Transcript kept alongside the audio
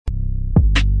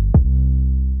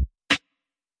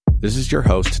This is your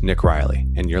host, Nick Riley,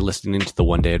 and you're listening to the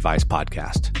One Day Advice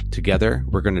podcast. Together,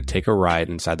 we're going to take a ride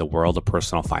inside the world of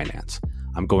personal finance.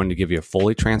 I'm going to give you a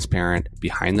fully transparent,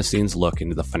 behind-the-scenes look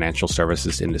into the financial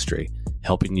services industry,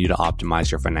 helping you to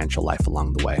optimize your financial life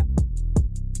along the way.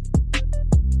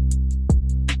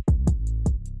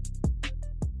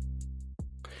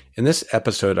 In this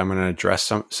episode, I'm going to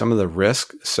address some of the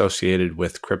risk associated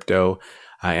with crypto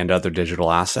and other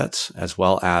digital assets, as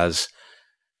well as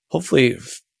hopefully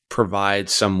provide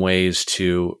some ways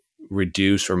to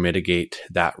reduce or mitigate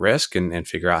that risk and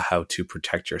figure out how to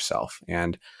protect yourself.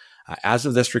 And as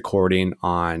of this recording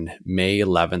on May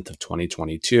 11th of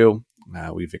 2022,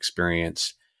 we've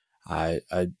experienced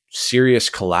a serious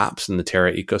collapse in the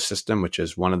Terra ecosystem, which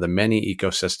is one of the many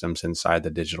ecosystems inside the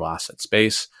digital asset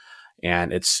space.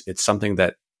 And it's something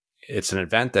that it's an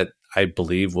event that I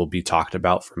believe will be talked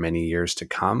about for many years to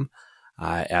come,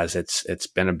 as it's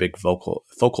been a big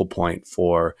focal point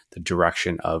for the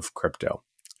direction of crypto.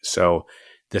 So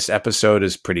this episode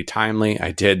is pretty timely.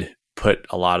 I did put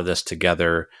a lot of this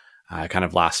together kind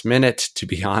of last minute, to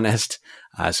be honest.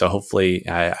 So hopefully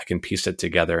I can piece it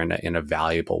together in a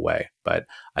valuable way. But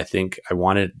I think I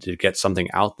wanted to get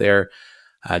something out there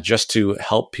just to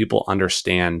help people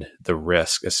understand the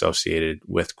risk associated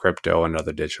with crypto and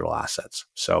other digital assets.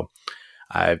 So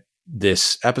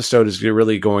this episode is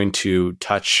really going to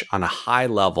touch on a high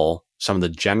level some of the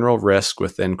general risk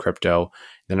within crypto.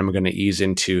 Then I'm going to ease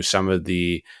into some of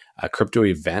the crypto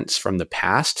events from the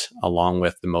past, along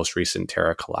with the most recent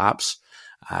Terra collapse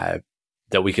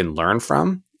that we can learn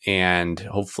from. And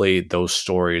hopefully those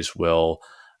stories will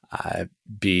help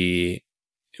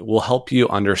you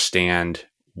understand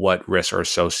what risks are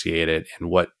associated and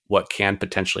what can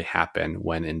potentially happen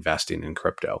when investing in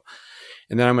crypto.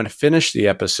 And then I'm going to finish the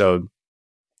episode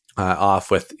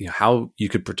off with how you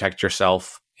could protect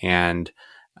yourself, and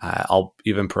I'll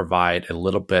even provide a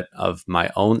little bit of my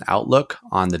own outlook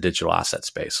on the digital asset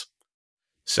space.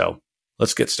 So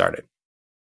let's get started.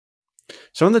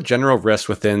 Some of the general risks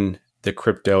within the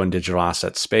crypto and digital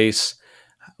asset space,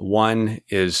 one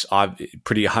is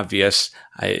pretty obvious,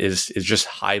 is just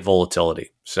high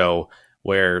volatility. So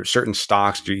where certain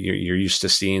stocks, you're used to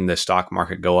seeing the stock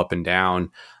market go up and down,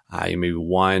 maybe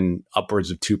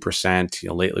upwards of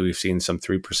 2%. Lately we've seen some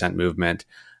 3% movement,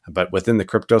 but within the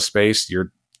crypto space,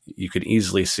 you could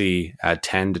easily see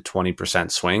 10 to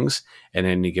 20% swings at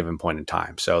any given point in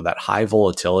time. So that high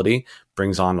volatility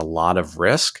brings on a lot of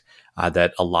risk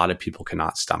that a lot of people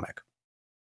cannot stomach.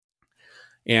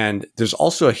 And there's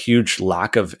also a huge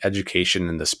lack of education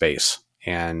in the space.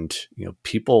 And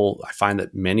I find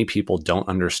that many people don't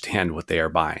understand what they are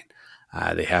buying.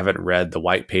 They haven't read the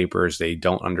white papers. They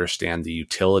don't understand the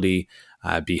utility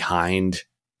behind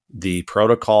the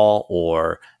protocol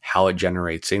or how it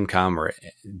generates income or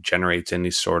generates any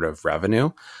sort of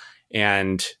revenue.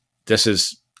 And this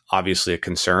is obviously a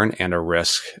concern and a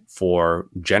risk for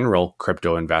general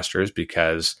crypto investors,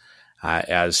 because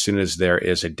as soon as there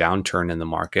is a downturn in the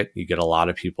market, you get a lot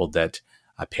of people that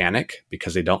panic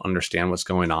because they don't understand what's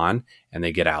going on and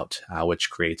they get out,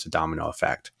 which creates a domino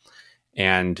effect.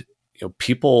 And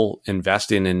people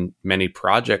investing in many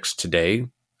projects today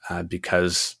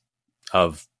because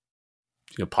of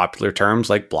popular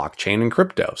terms like blockchain and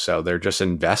crypto. So they're just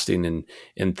investing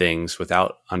in things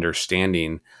without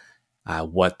understanding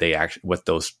what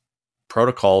those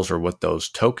protocols or what those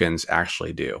tokens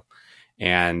actually do.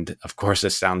 And of course,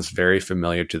 this sounds very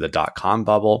familiar to the .com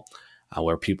bubble,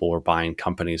 where people were buying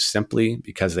companies simply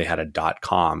because they had a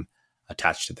 .com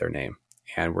attached to their name.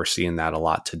 And we're seeing that a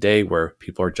lot today, where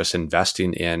people are just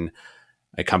investing in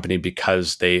a company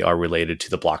because they are related to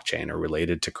the blockchain or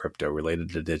related to crypto, related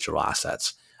to digital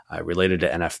assets, related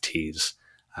to NFTs,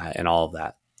 and all of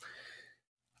that.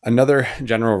 Another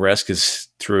general risk is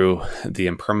through the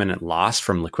impermanent loss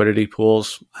from liquidity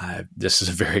pools. This is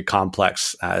a very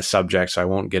complex subject, so I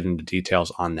won't get into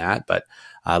details on that, but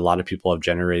a lot of people have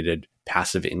generated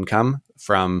passive income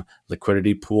from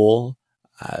liquidity pool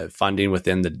funding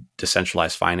within the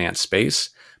decentralized finance space.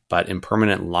 But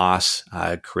impermanent loss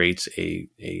creates a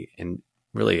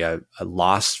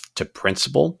loss to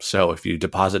principal. So if you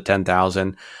deposit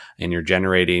 $10,000 and you're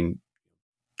generating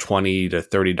 $20 to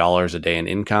 $30 a day in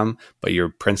income, but your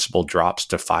principal drops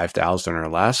to $5,000 or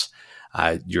less,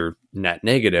 you're net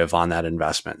negative on that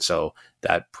investment. So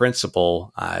that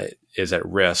principal is at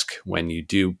risk when you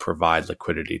do provide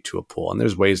liquidity to a pool. And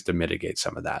there's ways to mitigate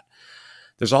some of that.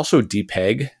 There's also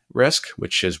depeg risk,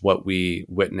 which is what we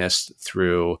witnessed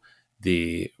through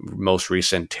the most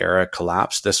recent Terra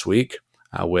collapse this week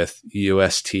with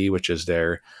UST, which is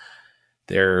their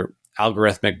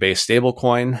algorithmic-based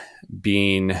stablecoin,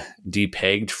 being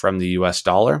depegged from the US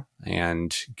dollar.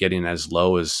 and getting as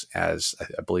low as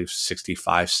I believe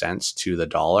 65 cents to the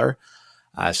dollar.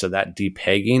 So that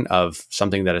depegging of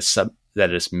something that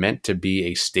is meant to be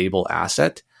a stable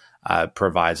asset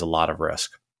provides a lot of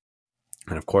risk.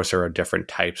 And of course, there are different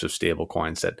types of stable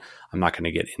coins that I'm not going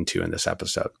to get into in this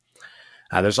episode.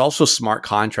 There's also smart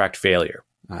contract failure.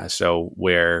 So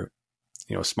where,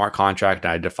 smart contract,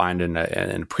 I defined in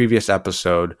a previous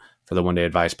episode for the One Day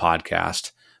Advice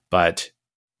podcast, but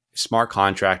smart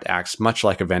contract acts much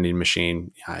like a vending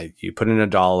machine. You put in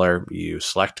 $1, you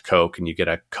select Coke, and you get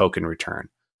a Coke in return.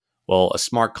 Well, a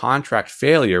smart contract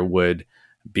failure would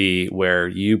be where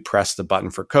you press the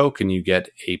button for Coke and you get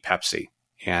a Pepsi.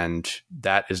 And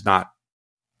that is not,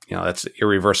 that's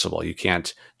irreversible. You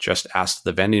can't just ask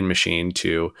the vending machine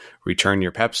to return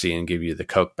your Pepsi and give you the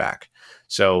Coke back.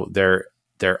 So there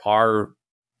are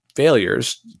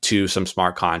failures to some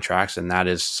smart contracts, and that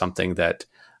is something that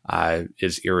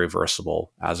is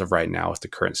irreversible as of right now with the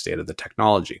current state of the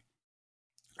technology.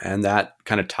 And that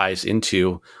kind of ties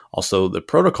into also the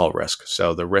protocol risk.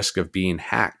 So the risk of being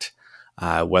hacked,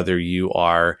 whether you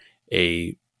are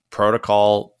a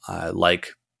protocol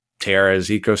like Terra's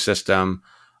ecosystem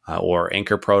or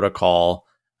Anchor Protocol.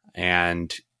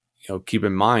 And keep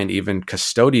in mind, even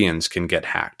custodians can get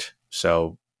hacked.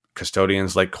 So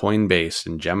custodians like Coinbase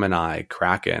and Gemini,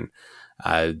 Kraken,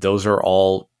 those are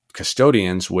all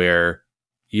custodians where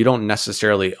you don't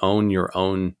necessarily own your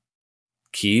own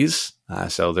keys.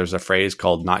 So there's a phrase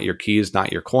called "not your keys,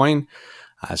 not your coin."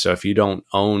 So if you don't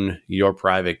own your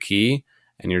private key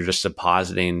and you're just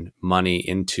depositing money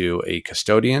into a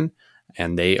custodian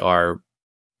and they are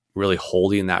really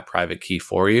holding that private key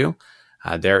for you,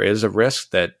 there is a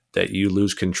risk that you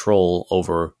lose control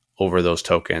over those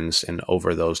tokens and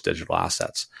over those digital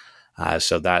assets.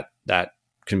 So that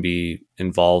can be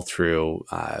involved through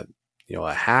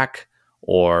a hack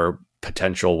or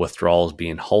potential withdrawals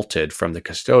being halted from the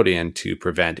custodian to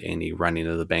prevent any running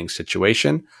of the bank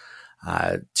situation,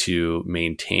 to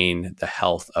maintain the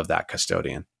health of that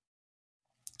custodian.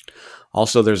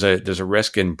 Also, there's a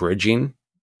risk in bridging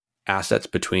assets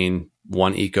between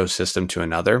one ecosystem to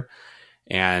another.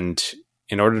 And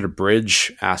in order to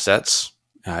bridge assets,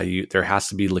 there has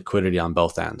to be liquidity on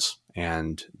both ends.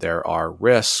 And there are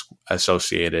risks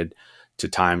associated to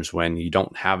times when you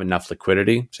don't have enough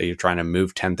liquidity. So you're trying to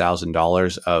move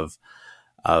 $10,000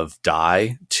 of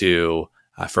DAI to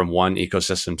from one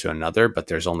ecosystem to another, but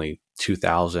there's only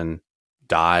 2,000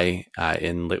 DAI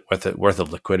worth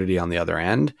of liquidity on the other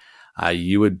end.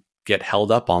 You would get held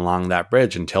up along that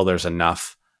bridge until there's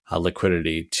enough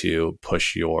liquidity to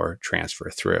push your transfer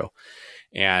through.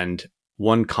 And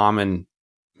one common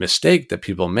mistake that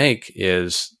people make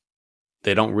is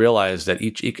they don't realize that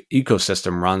each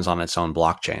ecosystem runs on its own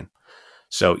blockchain.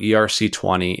 So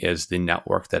ERC20 is the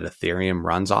network that Ethereum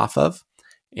runs off of.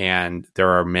 And there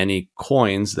are many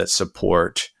coins that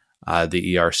support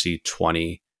the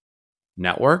ERC20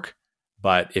 network.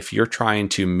 But if you're trying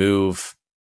to move,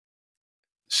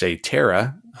 say,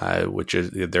 Terra, which is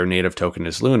their native token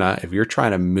is Luna, if you're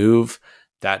trying to move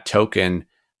that token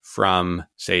from,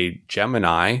 say,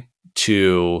 Gemini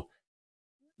to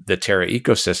the Terra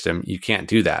ecosystem, you can't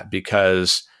do that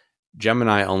because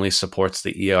Gemini only supports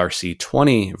the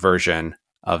ERC20 version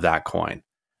of that coin.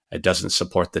 It doesn't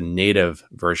support the native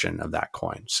version of that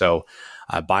coin. So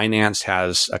Binance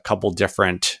has a couple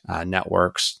different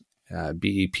networks,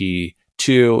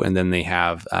 BEP2, and then they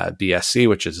have BSC,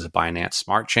 which is the Binance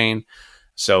Smart Chain.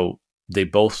 So they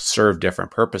both serve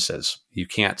different purposes. You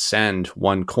can't send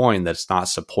one coin that's not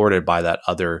supported by that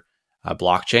other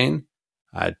blockchain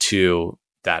to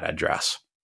that address.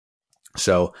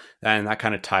 So, and that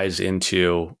kind of ties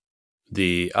into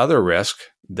the other risk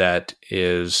that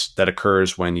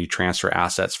occurs when you transfer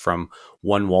assets from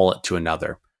one wallet to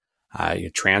another.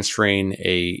 You're transferring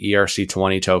a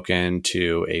ERC20 token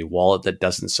to a wallet that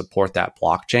doesn't support that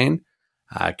blockchain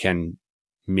can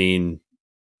mean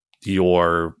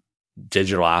your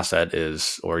digital asset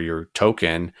or your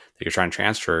token that you're trying to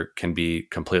transfer can be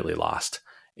completely lost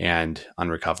and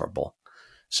unrecoverable.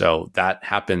 So that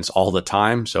happens all the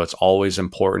time. So it's always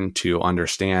important to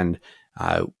understand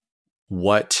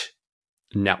what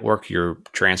network you're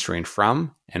transferring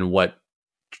from and what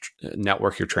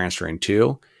network you're transferring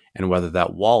to, and whether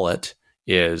that wallet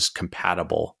is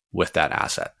compatible with that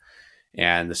asset.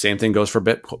 And the same thing goes for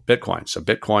Bitcoin. So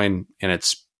Bitcoin in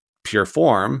its pure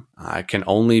form can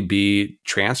only be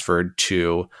transferred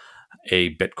to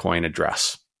a Bitcoin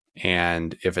address.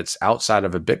 And if it's outside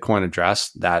of a Bitcoin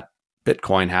address, that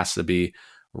Bitcoin has to be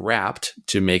wrapped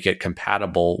to make it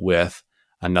compatible with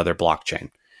another blockchain.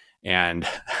 And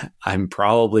I'm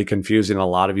probably confusing a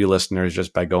lot of you listeners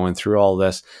just by going through all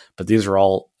this, but these are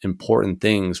all important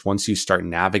things once you start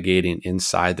navigating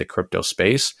inside the crypto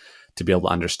space to be able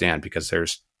to understand, because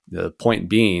the point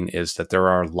being is that there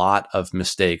are a lot of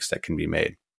mistakes that can be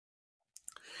made.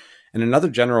 And another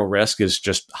general risk is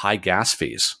just high gas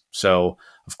fees. So,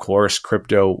 of course,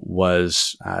 crypto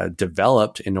was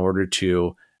developed in order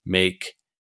to make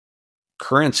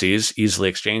currencies easily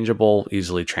exchangeable,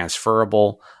 easily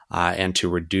transferable, and to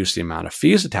reduce the amount of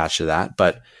fees attached to that.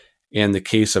 But in the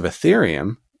case of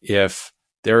Ethereum, if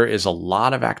there is a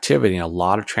lot of activity and a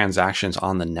lot of transactions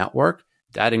on the network,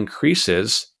 that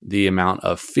increases the amount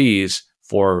of fees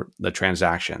for the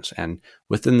transactions. And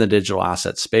within the digital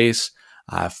asset space,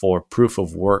 for proof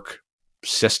of work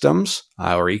systems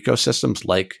or ecosystems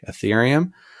like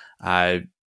Ethereum,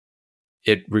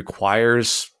 it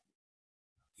requires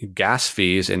gas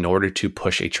fees in order to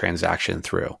push a transaction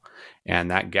through.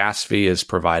 And that gas fee is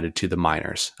provided to the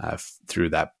miners through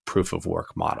that proof of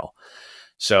work model.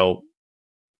 So,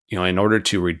 in order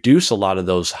to reduce a lot of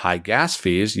those high gas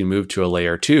fees, you move to a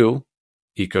layer 2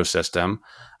 ecosystem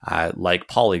like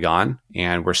Polygon,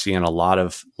 and we're seeing a lot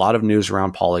of news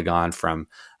around Polygon from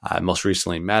most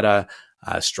recently Meta.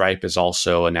 Stripe is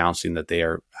also announcing that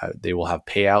they will have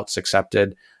payouts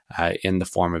accepted in the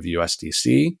form of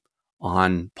USDC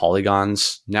on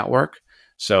Polygon's network.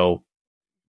 So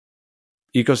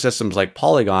ecosystems like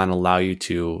Polygon allow you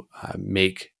to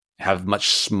have much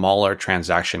smaller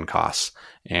transaction costs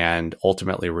and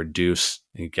ultimately reduce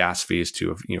gas fees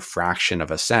to a fraction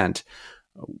of a cent,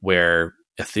 where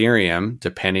Ethereum,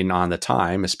 depending on the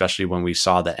time, especially when we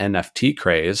saw the NFT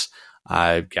craze,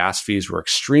 gas fees were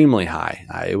extremely high.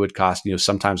 It would cost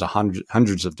sometimes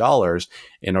hundreds of dollars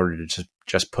in order to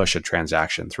just push a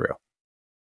transaction through.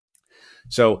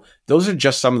 So those are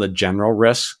just some of the general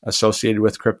risks associated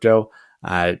with crypto.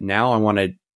 Now I want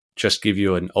to just give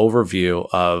you an overview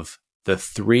of the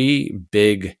 3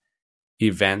 big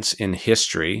events in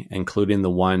history, including the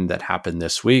one that happened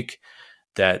this week,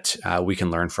 that we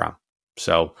can learn from.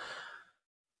 So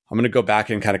I'm going to go back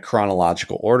in kind of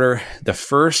chronological order. The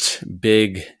first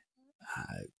big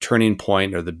turning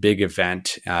point, or the big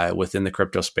event within the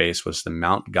crypto space, was the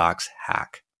Mt. Gox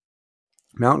hack.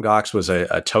 Mt. Gox was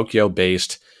a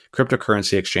Tokyo-based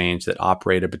cryptocurrency exchange that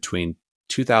operated between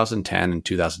 2010 and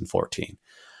 2014.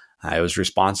 It was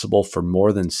responsible for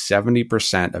more than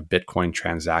 70% of Bitcoin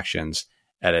transactions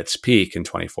at its peak in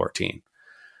 2014.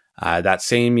 That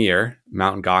same year,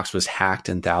 Mt. Gox was hacked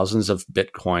and thousands of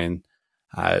Bitcoin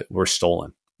were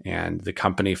stolen. And the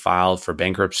company filed for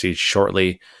bankruptcy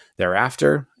shortly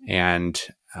thereafter, and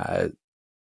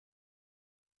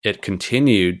it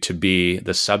continued to be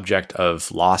the subject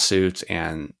of lawsuits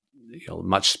and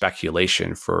much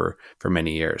speculation for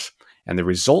many years. And the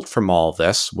result from all of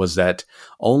this was that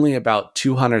only about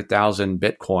 200,000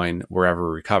 Bitcoin were ever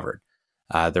recovered.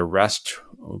 The rest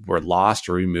were lost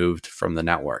or removed from the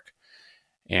network.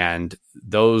 And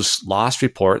those lost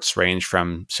reports range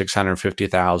from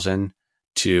 650,000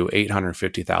 to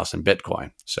 850,000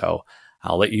 Bitcoin. So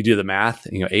I'll let you do the math.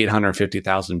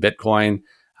 850,000 Bitcoin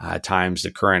times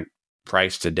the current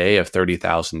price today of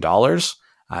 $30,000.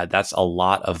 That's a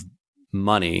lot of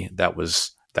money that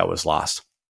was lost.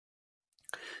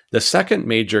 The second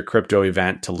major crypto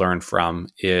event to learn from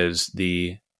is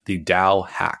the DAO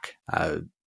hack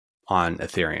on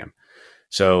Ethereum.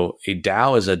 So a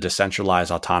DAO is a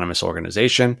decentralized autonomous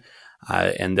organization,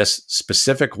 and this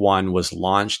specific one was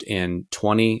launched in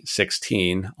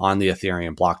 2016 on the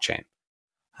Ethereum blockchain.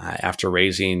 After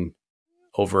raising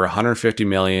over 150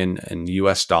 million in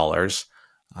US dollars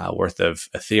worth of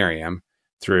Ethereum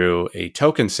through a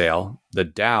token sale, the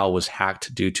DAO was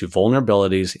hacked due to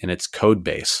vulnerabilities in its code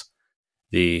base.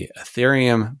 The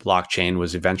Ethereum blockchain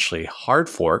was eventually hard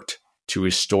forked to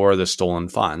restore the stolen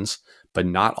funds, but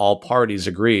not all parties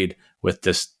agreed with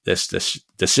this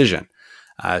decision.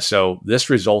 So this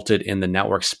resulted in the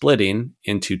network splitting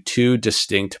into 2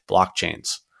 distinct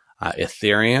blockchains,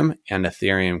 Ethereum and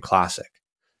Ethereum Classic.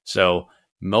 So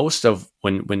most of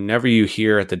whenever you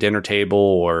hear at the dinner table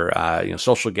or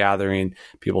social gathering,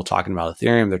 people talking about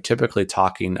Ethereum, they're typically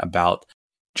talking about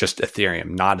just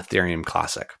Ethereum, not Ethereum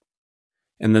Classic.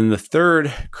 And then the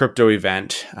third crypto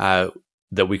event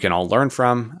that we can all learn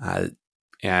from,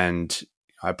 and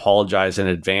I apologize in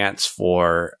advance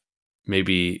for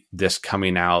maybe this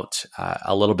coming out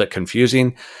a little bit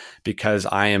confusing, because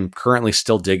I am currently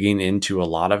still digging into a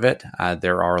lot of it.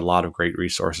 There are a lot of great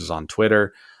resources on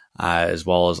Twitter as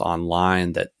well as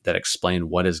online that explain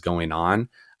what is going on.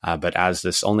 But as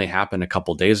this only happened a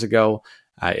couple days ago,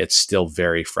 it's still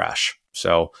very fresh.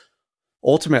 So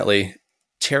ultimately,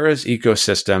 Terra's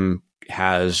ecosystem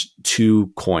has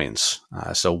two coins.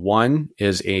 So one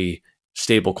is a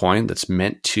stable coin that's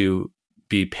meant to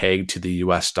be pegged to the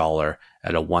US dollar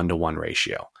at a 1-to-1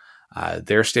 ratio.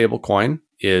 Their stable coin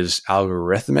is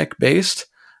algorithmic based,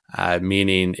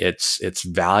 meaning its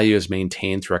value is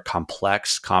maintained through a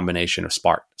complex combination of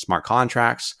smart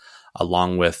contracts,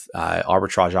 along with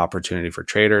arbitrage opportunity for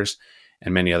traders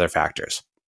and many other factors.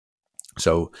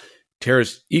 So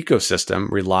Terra's ecosystem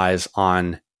relies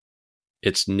on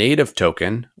its native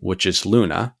token, which is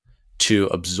Luna, to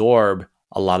absorb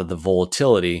a lot of the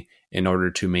volatility in order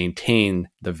to maintain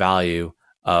the value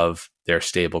of their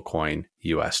stablecoin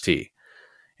UST.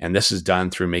 And this is done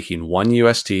through making one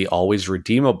UST always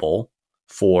redeemable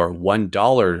for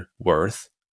 $1 worth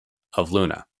of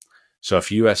Luna. So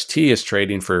if UST is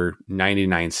trading for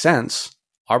 99 cents,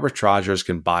 arbitrageurs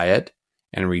can buy it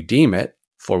and redeem it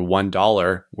for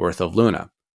 $1 worth of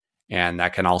Luna. And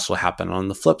that can also happen on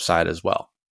the flip side as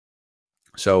well.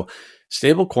 So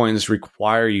stablecoins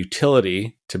require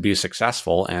utility to be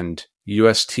successful, and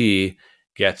UST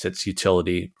gets its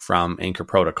utility from Anchor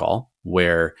Protocol,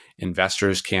 where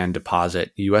investors can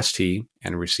deposit UST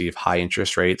and receive high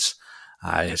interest rates.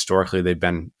 Historically, they've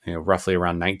been roughly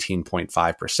around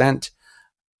 19.5%.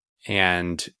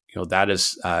 And that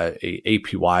is a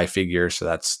APY figure, so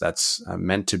that's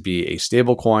meant to be a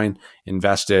stable coin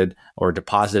invested or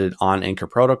deposited on Anchor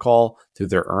Protocol through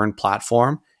their Earn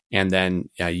platform, and then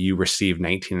you receive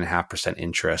 19.5%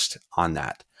 interest on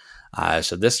that.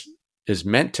 So this is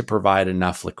meant to provide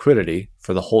enough liquidity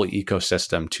for the whole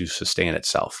ecosystem to sustain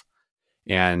itself.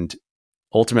 And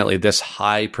ultimately, this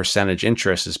high percentage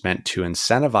interest is meant to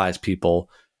incentivize people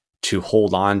to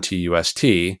hold on to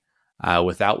UST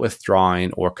without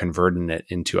withdrawing or converting it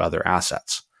into other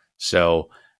assets. So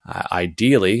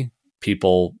ideally,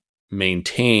 people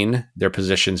maintain their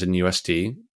positions in UST,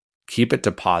 keep it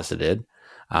deposited,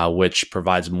 which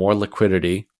provides more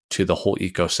liquidity to the whole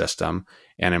ecosystem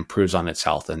and improves on its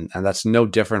health. And that's no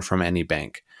different from any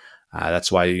bank.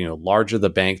 That's why, larger the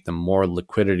bank, the more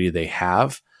liquidity they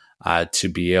have to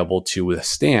be able to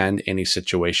withstand any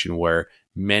situation where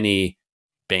many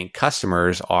bank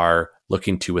customers are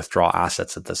looking to withdraw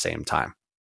assets at the same time.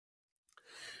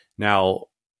 Now,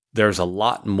 there's a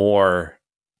lot more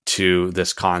to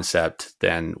this concept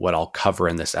than what I'll cover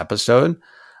in this episode,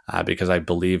 because I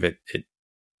believe it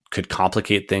could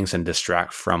complicate things and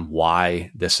distract from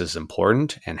why this is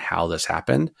important and how this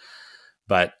happened.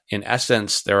 But in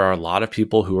essence, there are a lot of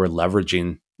people who are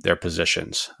leveraging their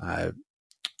positions.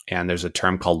 And there's a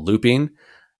term called looping,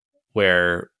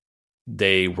 where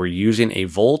they were using a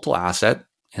volatile asset.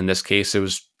 In this case, it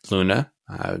was Luna,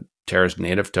 Terra's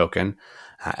native token,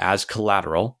 as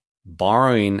collateral,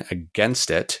 borrowing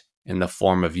against it in the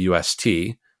form of UST,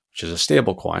 which is a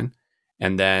stablecoin,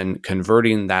 and then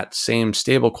converting that same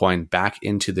stablecoin back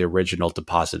into the original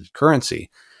deposited currency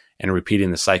and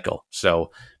repeating the cycle.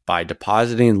 So by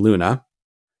depositing Luna,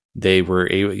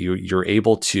 you're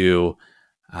able to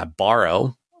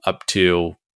borrow up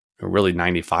to really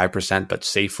 95%, but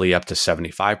safely up to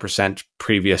 75%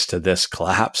 previous to this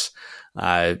collapse.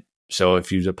 So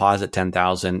if you deposit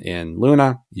 $10,000 in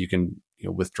Luna, you can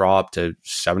withdraw up to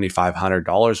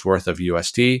 $7,500 worth of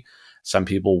UST. Some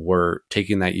people were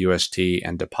taking that UST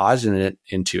and depositing it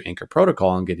into Anchor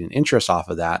Protocol and getting interest off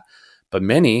of that. But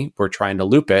many were trying to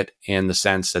loop it in the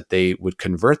sense that they would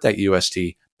convert that UST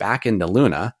back into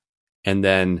Luna and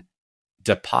then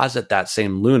deposit that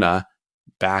same Luna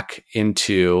back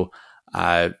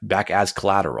as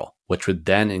collateral, which would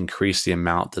then increase the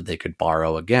amount that they could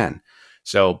borrow again.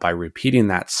 So by repeating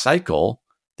that cycle,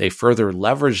 they further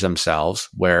leverage themselves,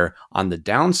 where on the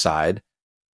downside,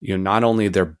 not only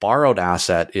their borrowed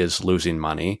asset is losing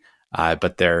money,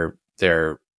 but their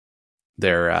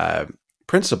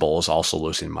principal is also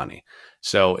losing money.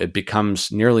 So it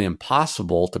becomes nearly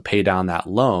impossible to pay down that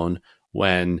loan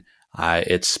when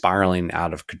it's spiraling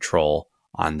out of control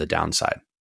on the downside.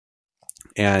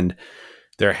 And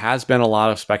there has been a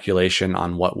lot of speculation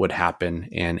on what would happen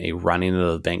in a running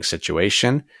of the bank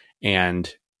situation. And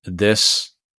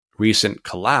this recent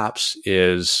collapse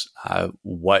is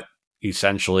what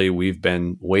essentially we've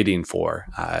been waiting for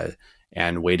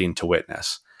and waiting to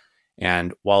witness.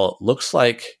 And while it looks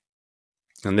like,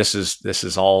 and this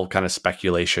is all kind of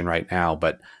speculation right now,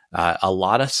 but a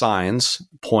lot of signs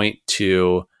point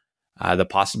to the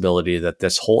possibility that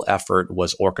this whole effort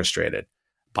was orchestrated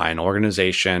by an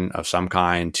organization of some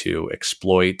kind to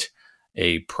exploit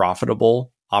a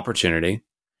profitable opportunity.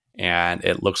 And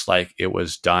it looks like it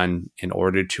was done in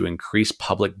order to increase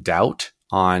public doubt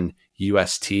on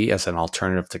UST as an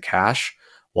alternative to cash,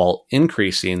 while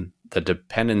increasing the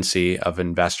dependency of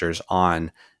investors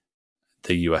on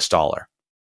the US dollar.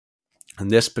 And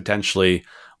this potentially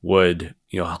would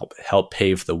help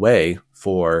pave the way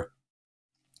for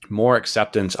more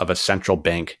acceptance of a central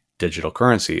bank digital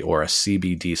currency, or a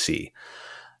CBDC.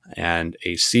 And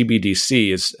a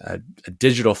CBDC is a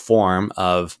digital form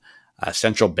of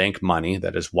central bank money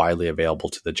that is widely available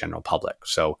to the general public.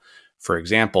 So, for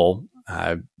example,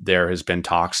 there has been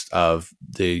talks of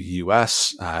the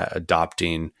US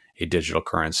adopting a digital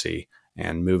currency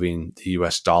and moving the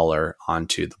US dollar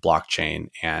onto the blockchain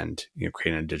and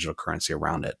creating a digital currency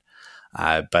around it.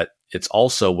 But it's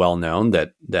also well known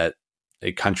that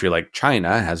a country like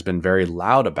China has been very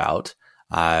loud about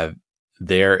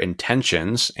their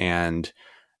intentions and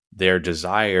their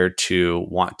desire to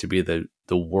want to be the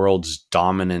world's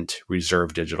dominant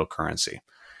reserve digital currency.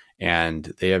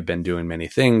 And they have been doing many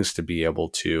things to be able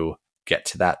to get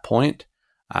to that point.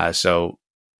 So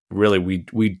really,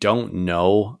 we don't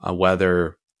know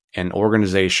whether an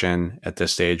organization at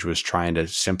this stage was trying to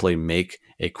simply make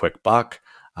a quick buck,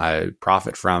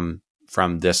 profit from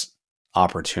this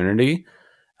opportunity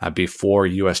before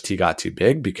UST got too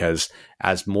big, because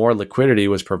as more liquidity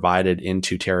was provided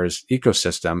into Terra's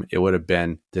ecosystem, it would have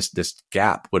been this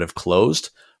gap would have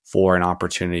closed for an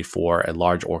opportunity for a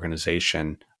large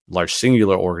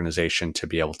singular organization to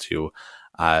be able to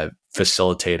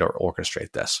facilitate or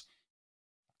orchestrate this.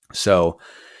 So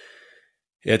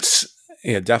it's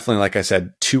definitely, like I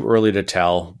said, too early to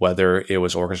tell whether it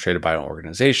was orchestrated by an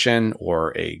organization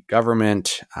or a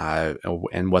government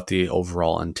and what the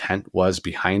overall intent was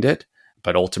behind it.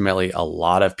 But ultimately, a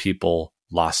lot of people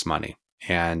lost money.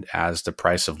 And as the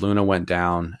price of Luna went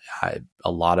down,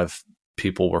 a lot of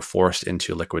people were forced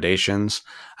into liquidations,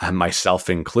 myself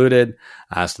included.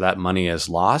 So that money is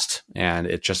lost. And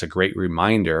it's just a great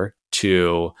reminder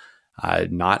to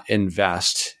not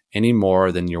invest any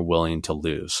more than you're willing to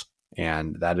lose.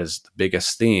 And that is the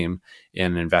biggest theme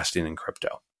in investing in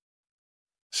crypto.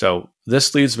 So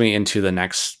this leads me into the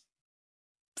next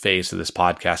phase of this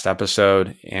podcast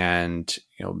episode. And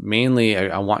mainly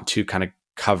I want to kind of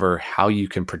cover how you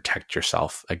can protect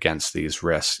yourself against these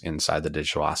risks inside the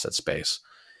digital asset space.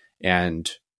 And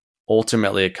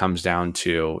ultimately it comes down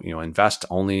to, invest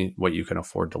only what you can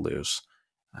afford to lose.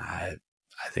 I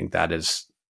think that is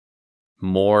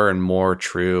more and more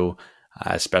true,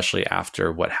 especially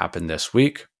after what happened this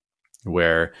week,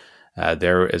 where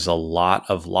there is a lot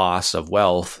of loss of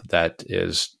wealth that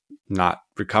is not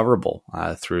recoverable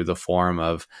through the form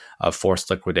of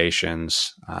forced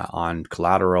liquidations on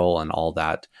collateral and all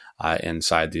that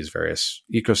inside these various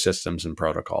ecosystems and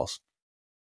protocols.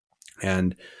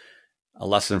 And a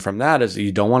lesson from that is that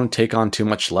you don't want to take on too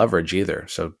much leverage either.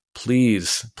 So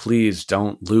please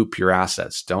don't loop your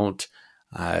assets. Don't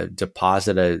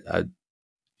deposit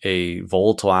a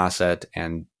volatile asset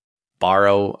and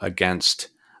borrow against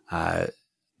that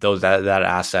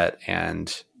asset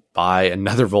and buy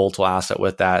another volatile asset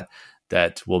with that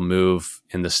will move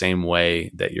in the same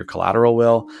way that your collateral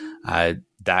will.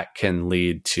 That can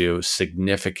lead to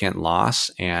significant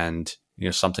loss and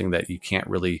something that you can't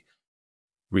really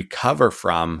recover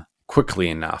from quickly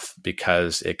enough,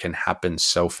 because it can happen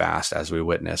so fast, as we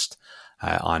witnessed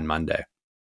on Monday.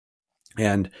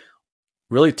 And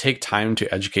really take time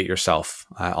to educate yourself.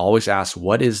 Always ask,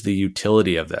 what is the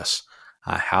utility of this?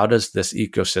 How does this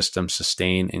ecosystem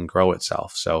sustain and grow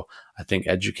itself? So I think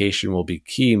education will be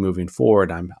key moving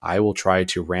forward. I will try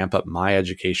to ramp up my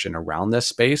education around this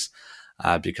space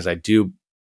because I do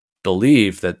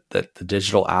believe that the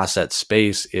digital asset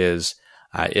space is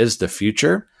the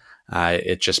future.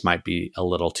 It just might be a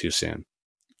little too soon.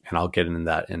 And I'll get into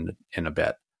that in a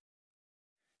bit.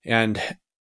 And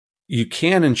you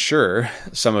can insure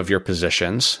some of your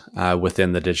positions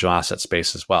within the digital asset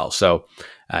space as well. So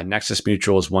Nexus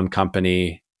Mutual is one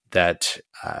company that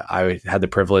I had the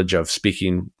privilege of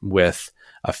speaking with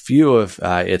a few of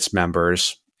its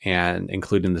members, and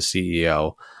including the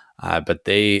CEO. But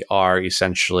they are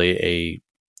essentially a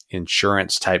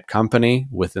insurance type company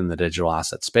within the digital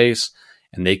asset space,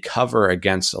 and they cover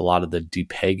against a lot of the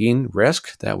depegging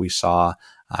risk that we saw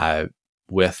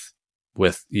with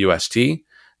UST.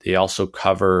 They also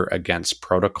cover against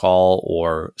protocol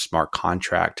or smart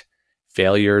contract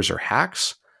failures or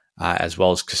hacks, as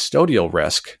well as custodial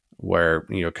risk, where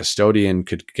a custodian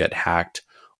could get hacked,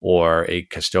 or a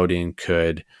custodian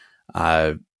could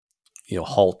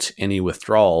halt any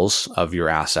withdrawals of your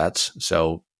assets.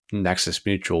 So Nexus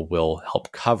Mutual will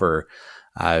help cover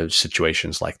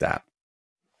situations like that.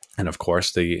 And of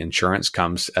course, the insurance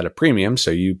comes at a premium, so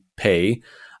you pay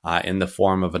in the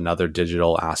form of another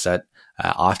digital asset.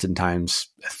 Oftentimes,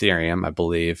 Ethereum, I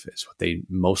believe, is what they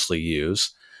mostly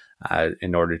use.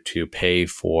 in order to pay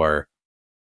for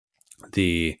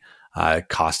the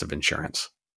cost of insurance.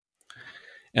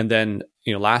 And then,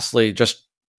 lastly, just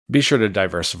be sure to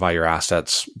diversify your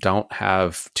assets. Don't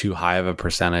have too high of a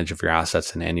percentage of your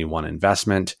assets in any one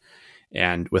investment.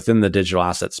 And within the digital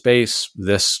asset space,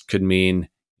 this could mean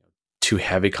too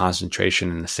heavy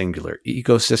concentration in a singular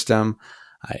ecosystem,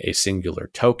 a singular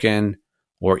token,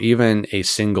 or even a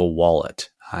single wallet.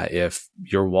 If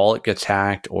your wallet gets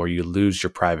hacked or you lose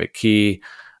your private key,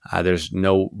 there's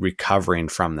no recovering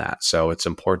from that. So it's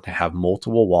important to have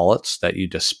multiple wallets that you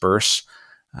disperse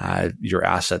your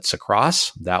assets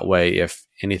across. That way, if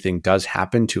anything does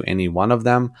happen to any one of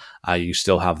them, you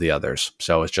still have the others.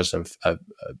 So it's just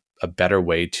a better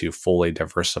way to fully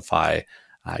diversify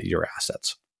your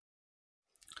assets.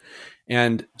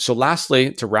 And so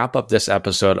lastly, to wrap up this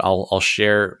episode, I'll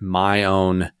share my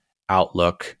own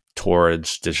outlook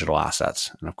towards digital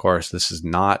assets. And of course, this is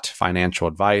not financial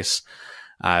advice,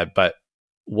 but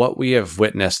what we have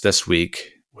witnessed this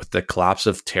week with the collapse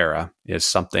of Terra is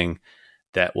something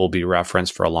that will be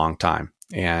referenced for a long time.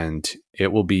 And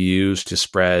it will be used to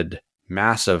spread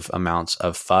massive amounts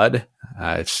of FUD,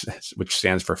 which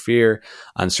stands for fear,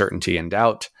 uncertainty, and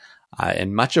doubt,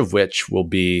 and much of which will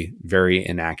be very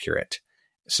inaccurate.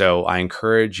 So I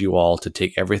encourage you all to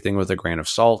take everything with a grain of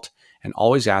salt and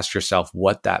always ask yourself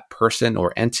what that person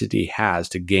or entity has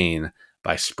to gain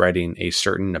by spreading a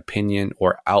certain opinion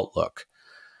or outlook.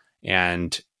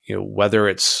 And whether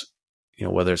it's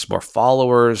more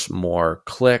followers, more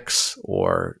clicks,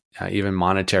 or even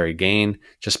monetary gain,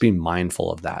 just be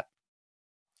mindful of that.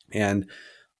 And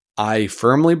I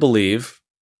firmly believe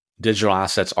digital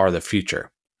assets are the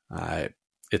future.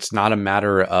 It's not a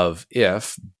matter of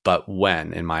if, but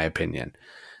when, in my opinion.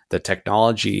 The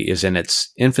technology is in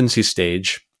its infancy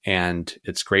stage, and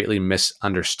it's greatly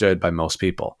misunderstood by most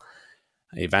people.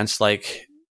 Events like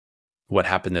what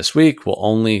happened this week will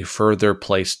only further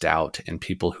place doubt in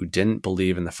people who didn't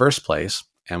believe in the first place,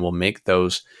 and will make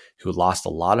those who lost a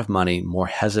lot of money more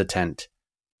hesitant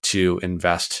to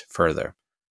invest further.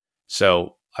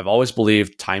 So I've always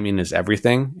believed timing is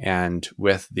everything. And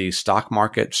with the stock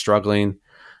market struggling,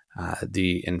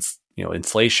 the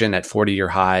inflation at 40-year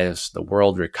highs, the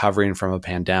world recovering from a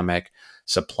pandemic,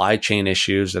 supply chain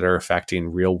issues that are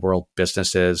affecting real world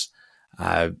businesses,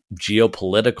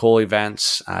 geopolitical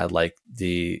events like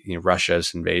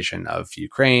Russia's invasion of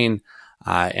Ukraine,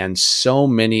 and so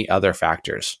many other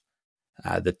factors.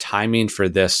 The timing for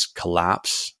this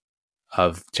collapse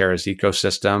of Terra's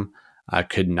ecosystem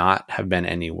could not have been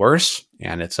any worse,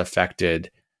 and it's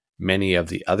affected many of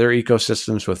the other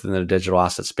ecosystems within the digital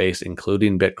asset space,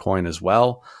 including Bitcoin as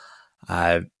well.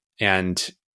 And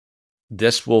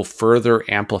this will further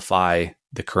amplify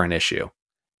the current issue.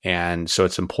 And so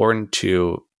it's important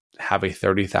to have a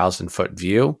 30,000-foot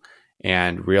view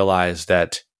and realize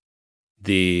that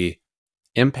the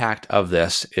impact of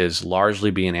this is largely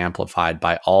being amplified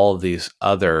by all of these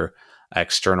other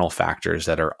external factors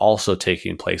that are also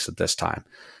taking place at this time.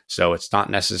 So it's not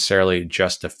necessarily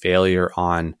just a failure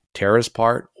on Terra's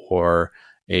part or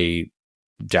a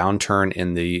downturn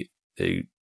in the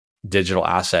digital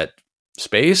asset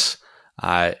space.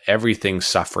 Everything's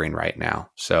suffering right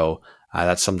now. So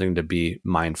that's something to be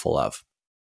mindful of.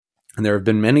 And there have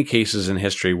been many cases in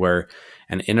history where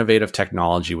an innovative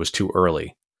technology was too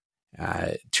early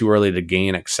to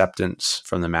gain acceptance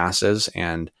from the masses.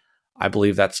 And I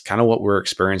believe that's kind of what we're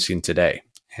experiencing today.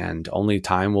 And only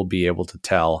time will be able to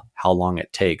tell how long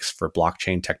it takes for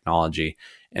blockchain technology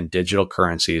and digital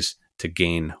currencies to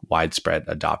gain widespread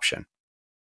adoption.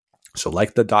 So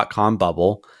like the dot-com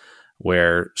bubble,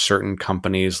 where certain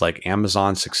companies like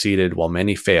Amazon succeeded while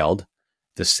many failed,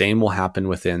 the same will happen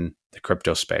within the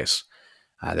crypto space.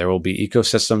 There will be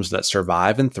ecosystems that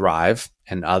survive and thrive,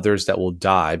 and others that will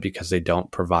die because they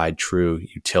don't provide true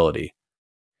utility.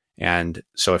 And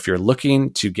so if you're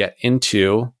looking to get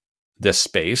into this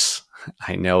space,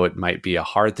 I know it might be a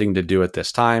hard thing to do at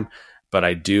this time, but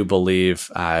I do believe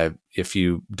if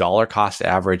you dollar cost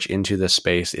average into this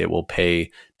space, it will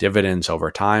pay dividends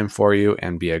over time for you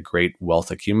and be a great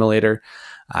wealth accumulator.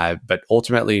 But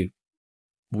ultimately,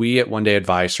 we at One Day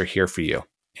Advice are here for you,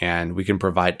 and we can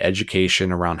provide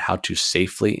education around how to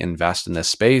safely invest in this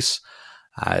space,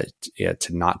 to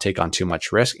not take on too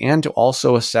much risk, and to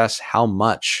also assess how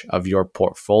much of your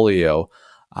portfolio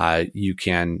you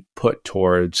can put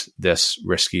towards this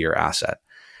riskier asset.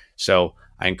 So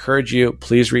I encourage you,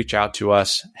 please reach out to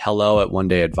us,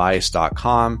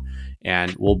 hello@onedayadvice.com,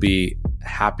 and we'll be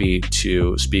happy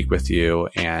to speak with you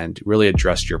and really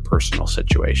address your personal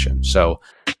situation. So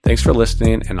thanks for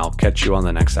listening, and I'll catch you on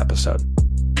the next episode.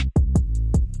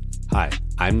 Hi,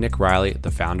 I'm Nick Riley, the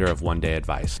founder of One Day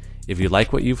Advice. If you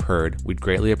like what you've heard, we'd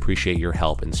greatly appreciate your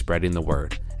help in spreading the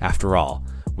word. After all,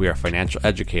 we are financial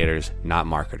educators, not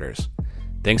marketers.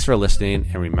 Thanks for listening,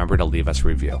 and remember to leave us a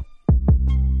review.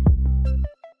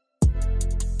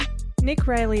 Nick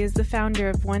Riley is the founder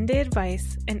of One Day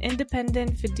Advice, an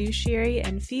independent fiduciary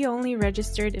and fee-only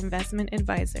registered investment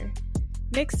advisor.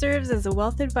 Nick serves as a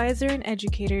wealth advisor and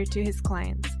educator to his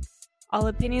clients. All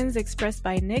opinions expressed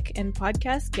by Nick and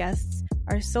podcast guests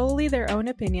are solely their own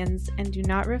opinions and do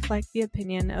not reflect the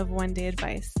opinion of One Day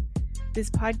Advice. This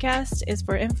podcast is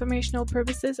for informational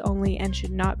purposes only and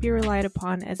should not be relied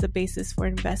upon as a basis for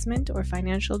investment or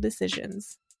financial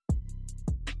decisions.